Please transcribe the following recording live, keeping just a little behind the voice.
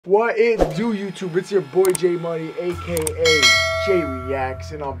What it do, YouTube? It's your boy J Money, aka J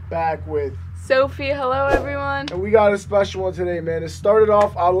Reacts, and I'm back with Sophie. Hello, everyone. And we got a special one today, man. It started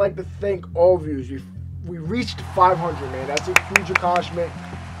off, I'd like to thank all views. We reached 500, man. That's a huge accomplishment.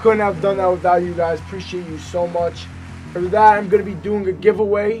 Couldn't have done that without you guys. Appreciate you so much. For that, I'm gonna be doing a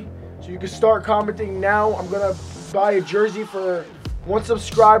giveaway, so you can start commenting now. I'm gonna buy a jersey for one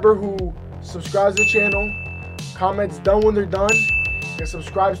subscriber who subscribes to the channel, comments done when they're done, and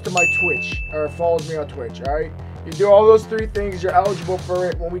subscribes to my Twitch, or follows me on Twitch, alright? You do all those three things, you're eligible for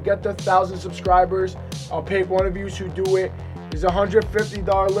it. When we get to 1,000 subscribers, I'll pick one of you who do it. There's a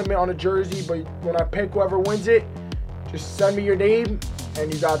 $150 limit on a jersey, but when I pick whoever wins it, just send me your name,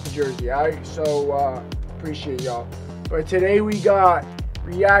 and you got the jersey, alright? So, appreciate y'all. But today we got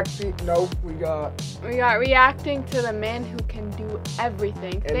reacting to the man who can do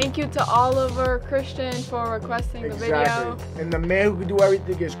everything. Thank you to Oliver Christian for requesting the video. And the man who can do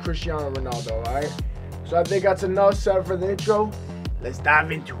everything is Cristiano Ronaldo, alright? So I think that's enough said for the intro. Let's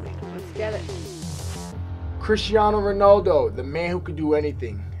dive into it. Let's get it. Cristiano Ronaldo, the man who can do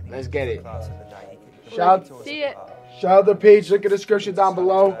anything. Let's get it. Shout out to the page, link in the description down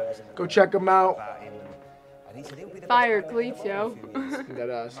below. Go check them out. Fire cleats, yo. That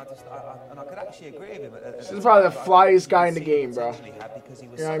ass. This is probably the flyest guy in the game, bro.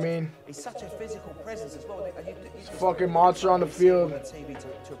 You know what I mean? He's such a physical presence as well. He's a fucking monster on the field.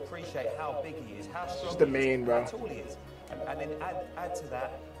 Just the main, bro.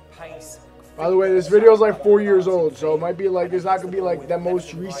 By the way, this video is like 4 years old, so it might be like, it's not gonna be like the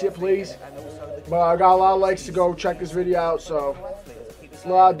most recent plays, but I got a lot of likes to go check this video out, so it's a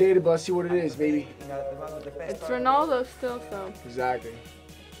little outdated, but let's see what it is, baby. It's Ronaldo still, so. Exactly.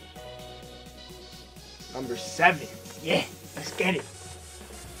 Number 7. Yeah, let's get it.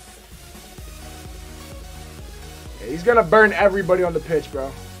 Yeah, he's gonna burn everybody on the pitch,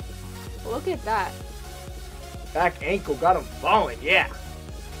 bro. Look at that. Back ankle got him falling, yeah.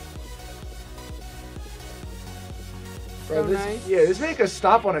 Bro, nice. Yeah, this man could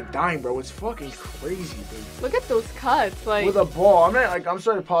stop on a dime, bro. It's fucking crazy, dude. Look at those cuts, like with a ball. I'm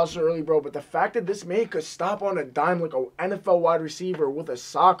sorry to pause so early, bro, but the fact that this man could stop on a dime like an NFL wide receiver with a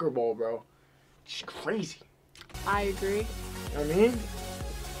soccer ball, bro, it's crazy. I agree. You know what I mean?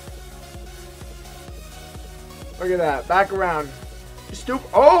 Look at that. Back around. Stupid.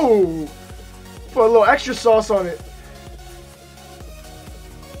 Oh! Put a little extra sauce on it.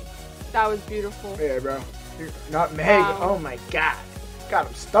 That was beautiful. Yeah, bro. Nutmeg. Wow. Oh my god. Got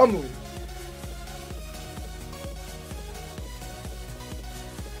him stumbling.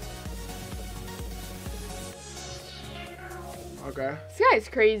 Okay. This guy's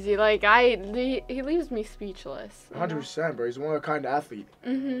crazy. Like, he leaves me speechless. 100%, bro. He's one of a kind athlete.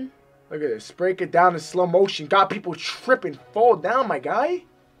 Mm-hmm. Look at this. Break it down in slow motion. Got people tripping. Fall down, my guy.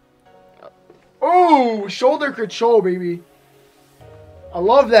 Oh, shoulder control, baby. I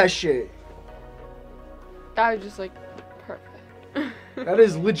love that shit. That was just like perfect. That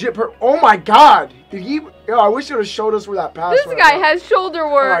is legit. Oh my god. Did he? Yo, I wish you would have showed us where that pass This went, guy bro. has shoulder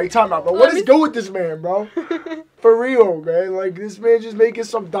work. Alright, you talking about, bro? What is good with this man, bro? For real, man. Like, this man just making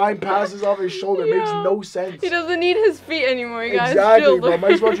some dime passes off his shoulder. Yeah. Makes no sense. He doesn't need his feet anymore. He got Exactly, his shoulder. bro.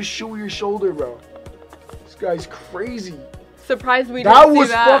 Might as well just shoot your shoulder, bro. This guy's crazy. Surprised we didn't see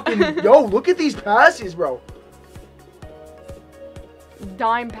that. Fucking. Yo, look at these passes, bro.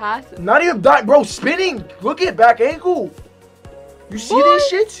 Dime passes. Not even dime, bro. Spinning. Look at back ankle. You see What? this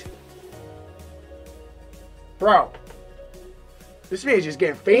shit? Bro. This man's just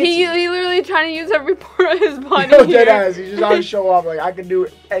getting fancy. He literally trying to use every part of his body. Yo, here. dead ass. He's just trying to show off. Like, I can do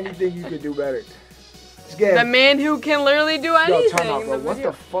anything you can do better. The man who can literally do anything. Yo, time out, bro. What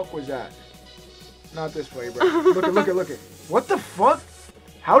the fuck was that? Not this way, bro. Look at. What the fuck?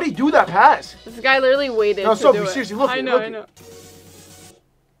 How'd he do that pass? This guy literally waited No, to Sophie, do it. seriously, look. I know.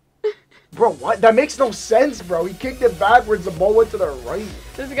 Bro, what? That makes no sense, bro. He kicked it backwards. The ball went to the right.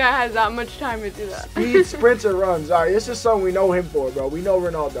 This guy has that much time to do that. Speed, sprints, and runs. All right, this is something we know him for, bro. We know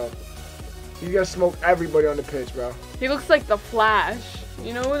Ronaldo. He's gonna smoke everybody on the pitch, bro. He looks like the Flash.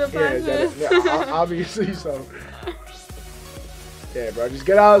 You know who the Flash is? Yeah, obviously so. Yeah, bro. Just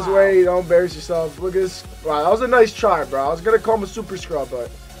get out of his way. Don't embarrass yourself. Look at this. Wow, that was a nice try, bro. I was gonna call him a super scrub,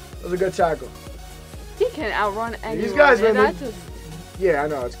 but that was a good tackle. He can outrun anyone. These guys, man. Just... Yeah, I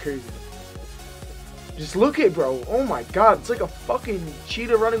know. It's crazy. Just look at, bro. Oh my god, it's like a fucking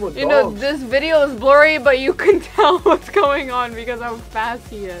cheetah running with dogs. You know, this video is blurry, but you can tell what's going on because how fast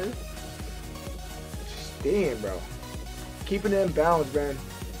he is. Just damn, bro. Keeping it in bounds, man.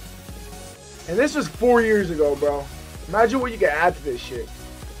 And this was 4 years ago, bro. Imagine what you can add to this shit.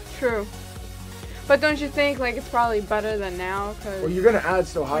 True. But don't you think like it's probably better than now? Cause well, you're gonna add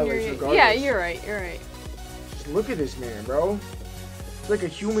still highlights regardless. Yeah, you're right. You're right. Just look at this man, bro. It's like a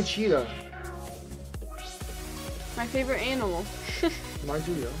human cheetah. My favorite animal. Mine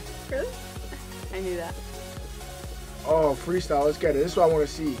too, yo. Really? I knew that. Oh, freestyle. Let's get it. This is what I want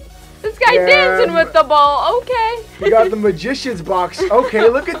to see. This guy dancing with the ball. Okay. We got the magician's box. Okay,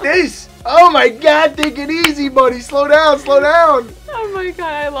 look at this. Oh my God, take it easy, buddy. Slow down, slow down. Oh my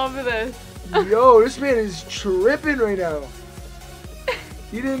God, I love this. Yo, this man is tripping right now.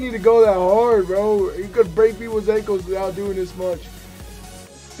 He didn't need to go that hard, bro. He could break people's ankles without doing this much.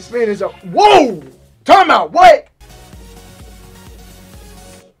 This man is a... Whoa! Time out, what?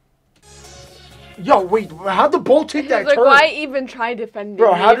 Yo, wait, how'd the ball take that like, turn? why even try defending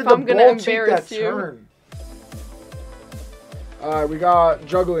Bro, how did the I'm gonna ball take embarrass that you? turn? Alright, we got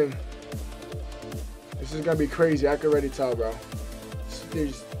juggling. This is gonna be crazy. I can already tell, bro.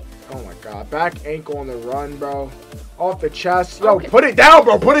 There's, oh my God, back ankle on the run, bro. Off the chest. Yo, put it down,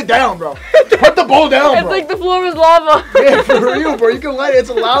 bro. Put it down, bro. Put the ball down, it's bro. like the floor was lava. Yeah, for real, bro. You can let it. It's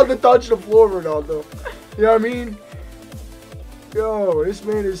allowed to touch the floor, Ronaldo. You know what I mean? Yo, this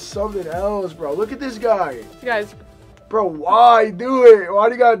man is something else, bro. Look at this guy. You guys. Bro, why do it? Why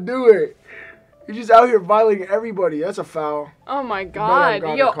do you gotta do it? You're just out here violating everybody. That's a foul. Oh my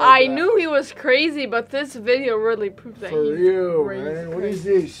God. Yo, I knew he was crazy, but this video really proves that for he's real, crazy. Man. What is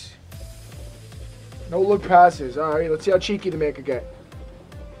this? No look passes. All right, let's see how cheeky the man could get.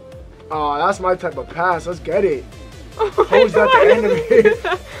 Oh, that's my type of pass. Let's get it. Pose at the end of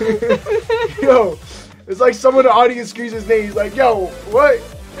it. Yo, it's like someone in the audience screams his name. He's like, yo, what?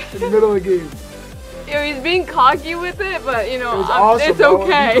 In the middle of the game. Yo, he's being cocky with it, but you know, awesome, it's bro.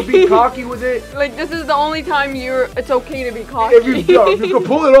 okay. You can be cocky with it. Like, this is the only time it's okay to be cocky. If you can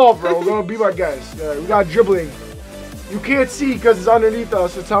pull it off, bro, go be my guest. We got dribbling. You can't see because it's underneath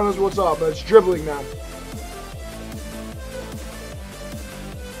us. It's telling us what's up, but it's dribbling now.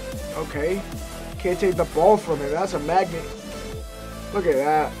 Okay. Can't take the ball from him. That's a magnet. Look at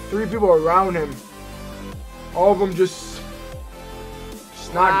that. 3 people around him. All of them just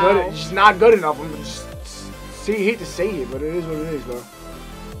not good. Just not good enough. I'm just hate to say it, but it is what it is, bro.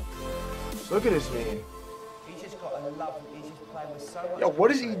 Just look at this man. He's just got a love. He's just playing with so much. Yo,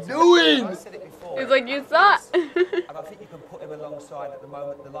 what is he doing? I said it before. He's like, you suck. And I think you can put him alongside at the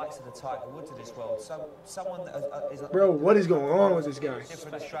moment the likes of the Tiger Woods of this world. So someone that is. Bro, what is going on with this guy?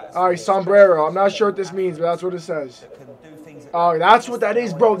 Different strategy. All right, sombrero. I'm not sure what this means, but that's what it says. That can do things that Oh, that's what that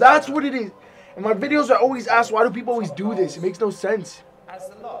is, bro. That's what it is. In my videos, I always ask, why do people always do this? It makes no sense. Has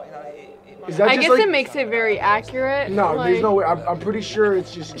a lot, you know. Is that I just guess like, it makes it very accurate. no, like, there's no way. I'm pretty sure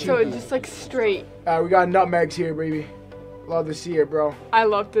it's just cheap. So it's just like straight. We got nutmegs here, baby. Love to see it, bro. I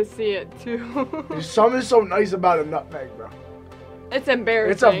love to see it too. There's something so nice about a nutmeg, bro. It's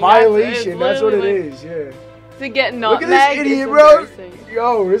embarrassing. It's a violation. That's what it literally is, yeah. To get Look nutmeg. at this idiot, bro.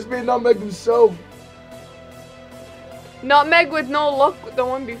 Yo, this man nutmeg himself. Nutmeg with no look, the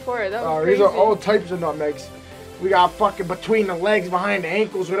one before it. That was crazy. These are all types of nutmegs. We got fucking between the legs, behind the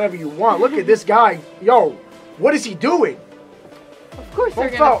ankles, whatever you want. Look at this guy. Yo, what is he doing? Of course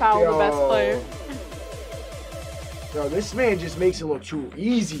they're Don't gonna foul. foul the best player. Yo, this man just makes it look too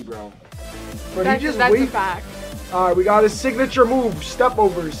easy, bro. But That's, he just that's a waits. fact. All right, we got his signature move, step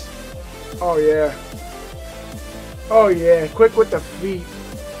overs. Oh yeah. Oh yeah, quick with the feet.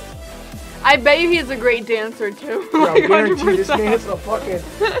 I bet you he's a great dancer too. Yo, Like, guarantee this 100%. man hits the fucking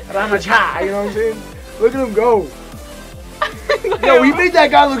Ramacha, you know what I'm saying? Look at him go. Yo, he made that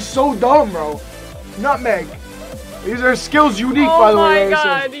guy look so dumb, bro. Nutmeg. These are skills unique, by the way. Oh my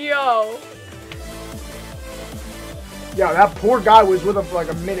God, yo. Yeah, that poor guy was with him for like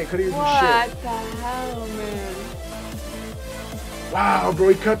a minute. Couldn't even do shit. What the hell, man? Wow, bro,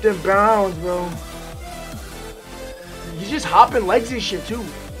 he cut them bounds, bro. He's just hopping legs and shit, too.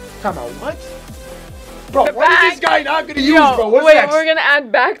 Talking about what? Bro, The what back. is this guy not gonna use, Yo, bro? What's wait, next? we're gonna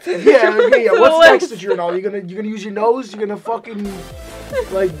add back to the Yeah, to what's the next list. to Ronaldo? You gonna use your nose? You gonna fucking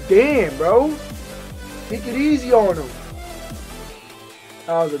like, damn, bro. Take it easy on him.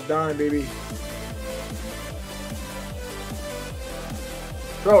 That was a dime, baby.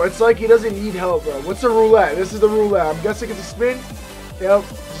 Bro, it's like he doesn't need help, bro. What's the roulette? This is the roulette. I'm guessing it's a spin. Yep,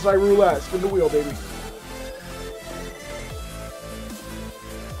 just like roulette. Spin the wheel, baby.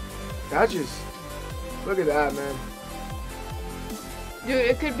 That just, look at that, man. Dude,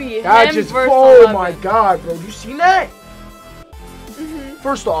 it could be That him just, versus oh 11. my God, bro. You seen that?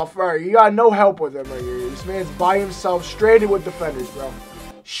 First off, all right, you got no help with him right here. This man's by himself, stranded with defenders, bro.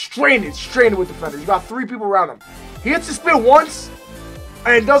 Stranded with defenders. You got 3 people around him. He hits the spin once.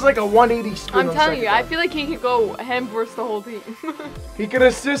 And it does like a 180 spin. I'm telling you, I feel like he could go him versus the whole team. He can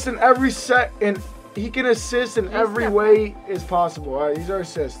assist in every set, and he can assist in every way is possible. All right, these are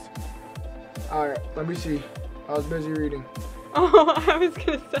assists. All right, let me see. I was busy reading. Oh, I was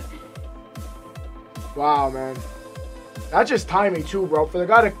gonna say. Wow, man. That's just timing too, bro. For the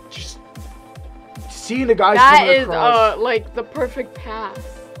guy to just seeing the guy that swing is across. like the perfect pass.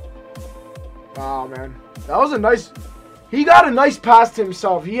 Wow, man. That was a nice. He got a nice pass to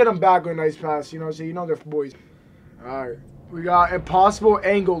himself. He hit him back with a nice pass. You know, so you know they're boys. All right, we got impossible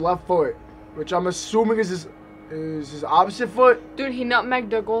angle left foot, which I'm assuming is his opposite foot. Dude, he nutmegged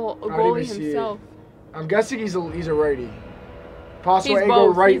the goalie himself. I'm guessing he's a righty. Possible He's angle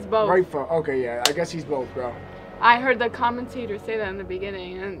both. right He's both. right foot. Okay, yeah, I guess he's both, bro. I heard the commentator say that in the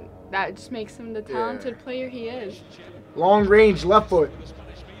beginning, and that just makes him the talented player he is. Long range left foot.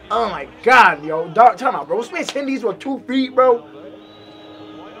 Oh my God, yo, time out, bro. This man's hitting these with 2 feet, bro.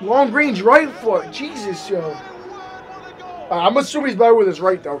 Long range right foot, Jesus, yo. I'm assuming he's better with his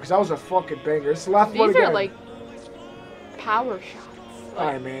right though, because that was a fucking banger. It's left foot again. These are like power shots. All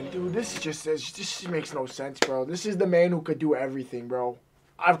right, man, dude, this just makes no sense, bro. This is the man who could do everything, bro.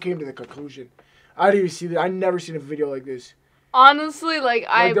 I've came to the conclusion. I didn't even see that. I never seen a video like this. Honestly, like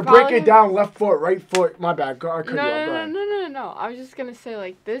I to break it down, left foot, right foot. My bad. No. I was just gonna say,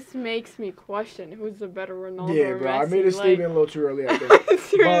 like, this makes me question who's the better Ronaldo. Yeah, or bro. Messi. I made a statement a little too early, I think.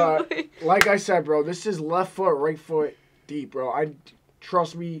 Seriously. But like I said, bro, this is left foot, right foot deep, bro.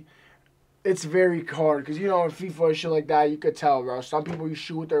 Trust me. It's very hard because, you know, in FIFA and shit like that, you could tell, bro. Some people you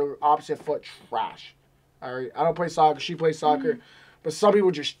shoot with their opposite foot, trash. All right? I don't play soccer. She plays soccer. But some people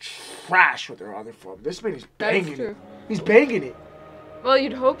just trash with their other foot. This man is banging it. He's banging it. Well,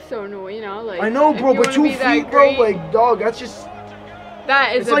 you'd hope so, no, you know? Like, I know, bro, but 2 feet, bro, like, dog, that's just...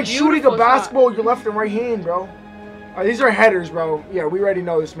 That is it's like shooting a basketball with your left and right hand, bro. These are headers, bro. Yeah, we already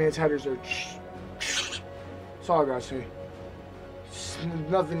know this man's headers are... That's all I gotta say.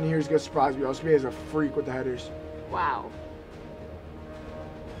 Nothing here is gonna surprise me. This man is a freak with the headers. Wow.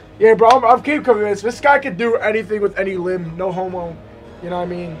 Yeah, bro, I'm keep convinced. This guy can do anything with any limb. No homo. You know what I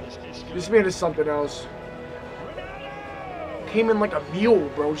mean? This man is something else. Came in like a mule,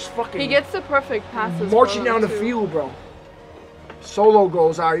 bro. Just fucking... He gets the perfect passes. Marching down the field, bro. Solo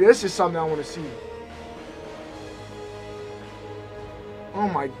goals. All right, this is something I want to see. Oh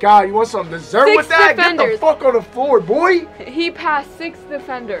my God, you want some dessert 6 with that? defenders. Get the fuck on the floor, boy. He passed 6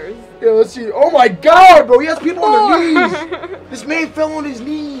 defenders. Yeah, let's see. Oh my God, bro. He has people on their knees. This man fell on his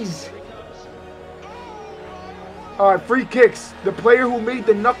knees. All right, free kicks. The player who made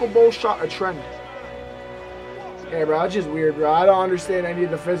the knuckleball shot a trend. Yeah, bro, that's just weird, bro. I don't understand any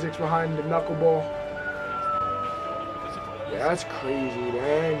of the physics behind the knuckleball. Yeah, that's crazy,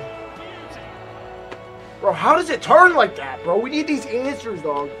 man. Bro, how does it turn like that, bro? We need these answers,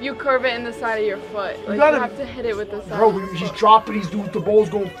 dog. You curve it in the side of your foot. Like, you have to hit it with the side. Bro, he's dropping these dudes. The ball's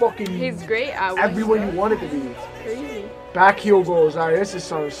going fucking... He's great at everywhere you want it to be. It's crazy. Back heel goals. All right, this is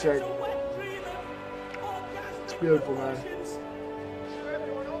something sick. It's beautiful, man.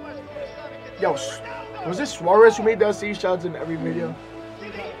 Yo, was it Suarez who made those C shots in every video?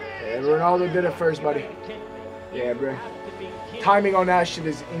 Yeah, Ronaldo did it first, buddy. Yeah, bro. Timing on that shit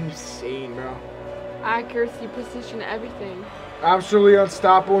is insane, bro. Accuracy, position, everything. Absolutely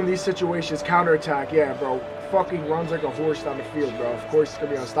unstoppable in these situations. Counterattack, yeah, bro. Fucking runs like a horse down the field, bro. Of course, it's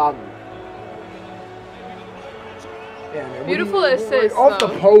gonna be unstoppable. Yeah, man. Beautiful assist, off the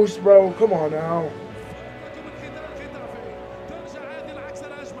post, bro. Come on now.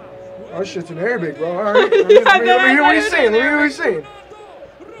 Oh, shit's in Arabic, bro. All right. Let me hear what he's saying. Let me hear what he's saying.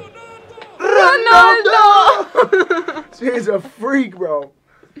 Ronaldo! He's a freak, bro.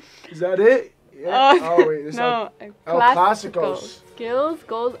 Is that it? Yeah. Oh, wait. This no. El Clásicos. Skills,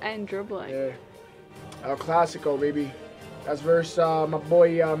 goals, and dribbling. Yeah. El Clásico, baby. That's versus my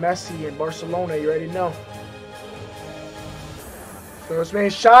boy Messi in Barcelona. You already know. So this man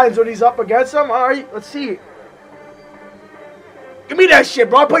shines when he's up against him. All right, let's see it. Give me that shit,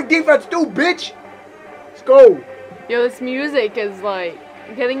 bro. I play defense too, bitch. Let's go. Yo, this music is like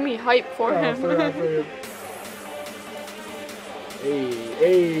getting me hyped for him.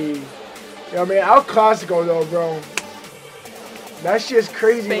 Hey. Yo, man, El Clásico though, bro. That shit's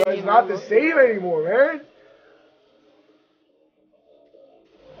crazy, Spain, bro. It's not the same anymore, man.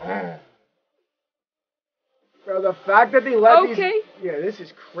 Bro, the fact that they let these... Yeah, this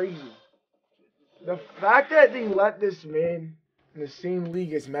is crazy. The fact that they let this man in the same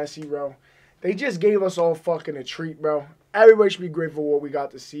league as Messi, bro. They just gave us all fucking a treat, bro. Everybody should be grateful for what we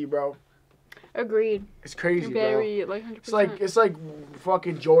got to see, bro. Agreed. It's crazy, Very, bro. like 100%. It's like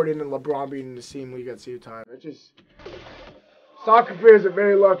fucking Jordan and LeBron being in the same league at the same time. It's just Soccer players are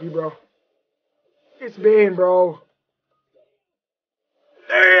very lucky, bro. It's been, bro.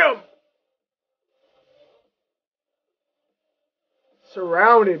 Damn!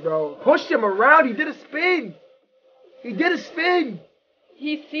 Surrounded, bro. Pushed him around. He did a spin. He did a spin.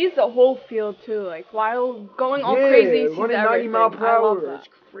 He sees the whole field too, like while going all crazy. He sees running 90 everything. mile per I love hour. that. It's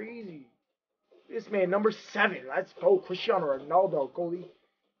crazy. This man, number 7. Let's go, Cristiano Ronaldo, goalie.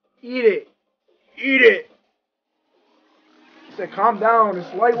 Eat it. Eat it. He said, calm down.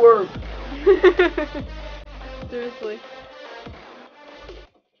 It's light work. Seriously.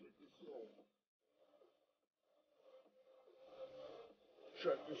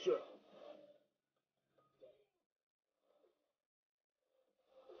 Shut.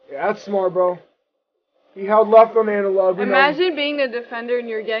 Yeah, that's smart, bro. He held left on analog. Imagine being the defender and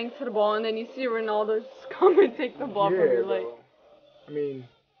you're getting to the ball and then you see Ronaldo just come and take the ball from your leg. I mean,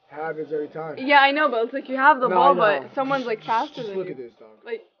 happens every time. Yeah, I know, but it's like you have the ball, but someone's like faster than you. Look at this, dog.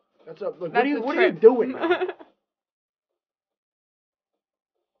 Like, that's up. Look, that's what are you doing, man?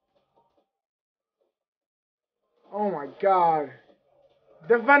 Oh my God.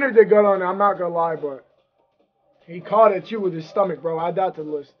 Defender did good on it, I'm not gonna lie, but he caught it too with his stomach, bro. Add that to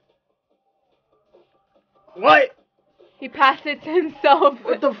the list. What? He passed it to himself.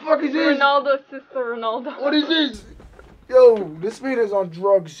 What the fuck is this? Ronaldo assists to Ronaldo. What is this? Yo, this man is on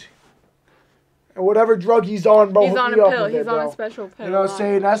drugs. And whatever drug he's on, bro, He's on a pill. He's on a special pill. You know what I'm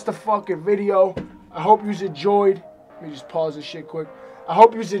saying? That's the fucking video. I hope you enjoyed. Let me just pause this shit quick. I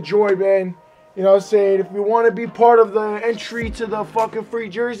hope you enjoyed, man. You know what I'm saying? If you want to be part of the entry to the fucking free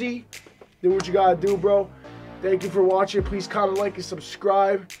jersey, do what you gotta do, bro. Thank you for watching. Please comment, like, and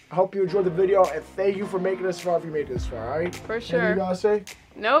subscribe. I hope you enjoyed the video, and thank you for making this far if you made it this far, alright? For sure. Anything you gotta say?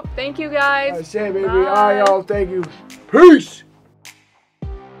 Nope. Thank you, guys. Alright, say it, baby. Bye. Alright, y'all. Thank you. Peace!